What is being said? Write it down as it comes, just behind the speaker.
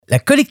La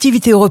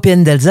collectivité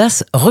européenne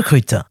d'Alsace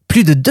recrute.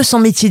 Plus de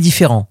 200 métiers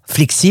différents,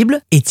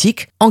 flexibles,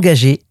 éthiques,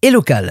 engagés et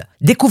locaux.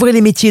 Découvrez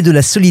les métiers de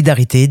la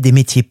solidarité, des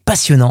métiers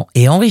passionnants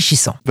et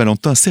enrichissants.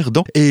 Valentin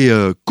Cerdan est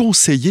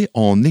conseiller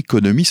en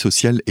économie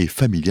sociale et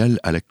familiale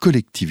à la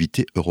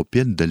collectivité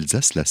européenne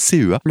d'Alsace, la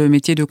CEA. Le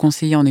métier de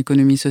conseiller en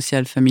économie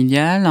sociale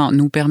familiale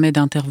nous permet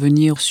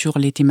d'intervenir sur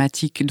les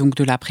thématiques donc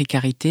de la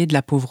précarité, de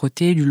la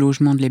pauvreté, du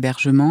logement, de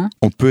l'hébergement.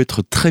 On peut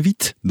être très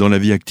vite dans la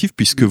vie active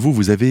puisque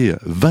vous avez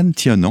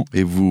 21 ans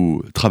et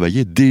vous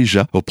travaillez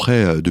déjà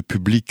auprès de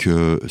publics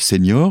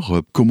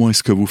seniors. Comment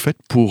est-ce que vous faites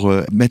pour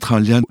mettre un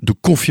lien de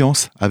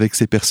confiance avec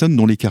ces personnes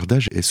dont l'écart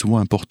d'âge est souvent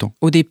important?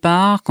 Au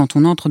départ, quand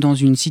on entre dans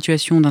une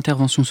situation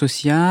d'intervention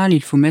sociale,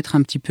 il faut mettre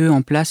un petit peu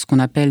en place ce qu'on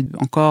appelle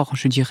encore,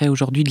 je dirais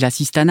aujourd'hui, de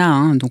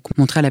l'assistanat. Donc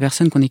montrer à la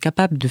personne qu'on est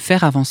capable de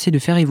faire avancer, de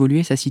faire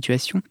évoluer sa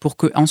situation pour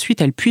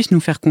qu'ensuite elle puisse nous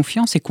faire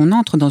confiance et qu'on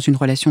entre dans une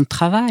relation de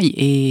travail.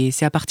 Et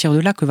c'est à partir de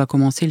là que va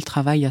commencer le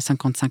travail à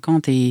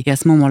 50-50. Et à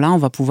ce moment-là, on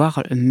va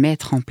pouvoir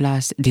mettre en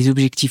place des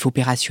objectifs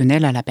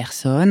opérationnels à la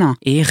personne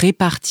et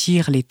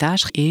répartir les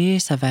tâches. Et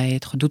ça va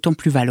être d'autant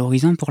plus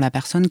valorisant pour la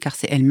personne car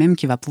c'est elle-même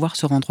qui va pouvoir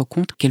se rendre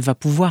compte qu'elle va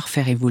pouvoir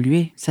faire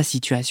évoluer sa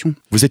situation.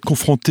 Vous êtes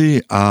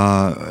confronté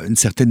à une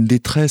certaine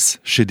détresse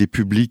chez des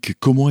publics.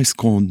 Comment est-ce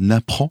qu'on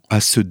apprend à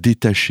se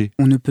détacher?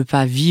 On ne peut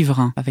pas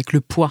vivre avec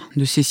le poids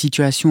de ces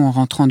situations en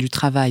rentrant du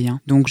travail.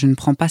 Donc je ne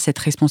prends pas cette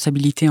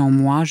responsabilité en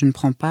moi, je ne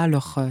prends pas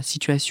leur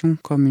situation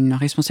comme une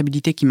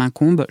responsabilité qui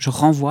m'incombe. Je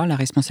renvoie la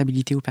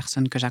responsabilité aux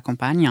personnes que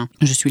j'accompagne.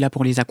 Je suis là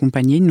pour les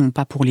accompagner, non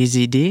pas pour les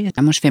aider.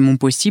 Moi je fais mon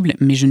possible,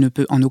 mais je ne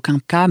peux en aucun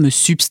cas me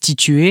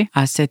substituer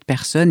à cette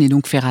personne et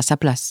donc faire à sa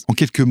place. En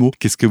quelques mots,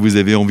 qu'est-ce que vous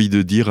avez envie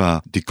de dire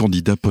à des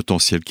candidats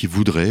potentiels qui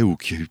voudraient ou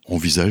qui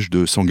envisagent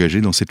de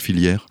s'engager dans cette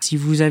filière? Si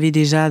vous avez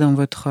déjà dans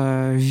votre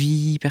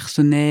vie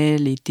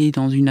personnelle été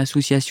dans une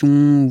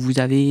association où vous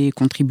avez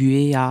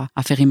contribué à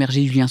faire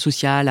émerger du lien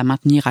social, à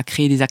maintenir, à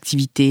créer des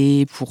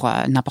activités pour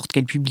n'importe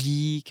quel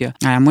public,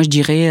 moi je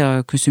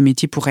dirais que ce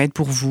métier pourrait être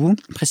pour vous.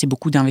 Après c'est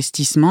beaucoup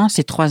d'investissement,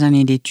 c'est 3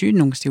 années d'études,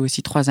 donc c'est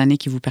aussi 3 années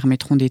qui vous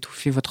permettront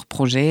d'étouffer votre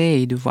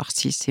projet et de voir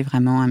si c'est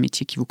vraiment un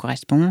métier qui vous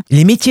correspond.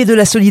 Les métiers de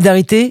la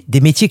solidarité,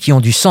 des métiers qui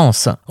ont du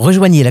sens.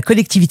 Rejoignez la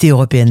collectivité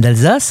européenne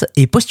d'Alsace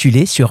et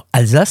postulez sur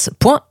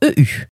alsace.eu.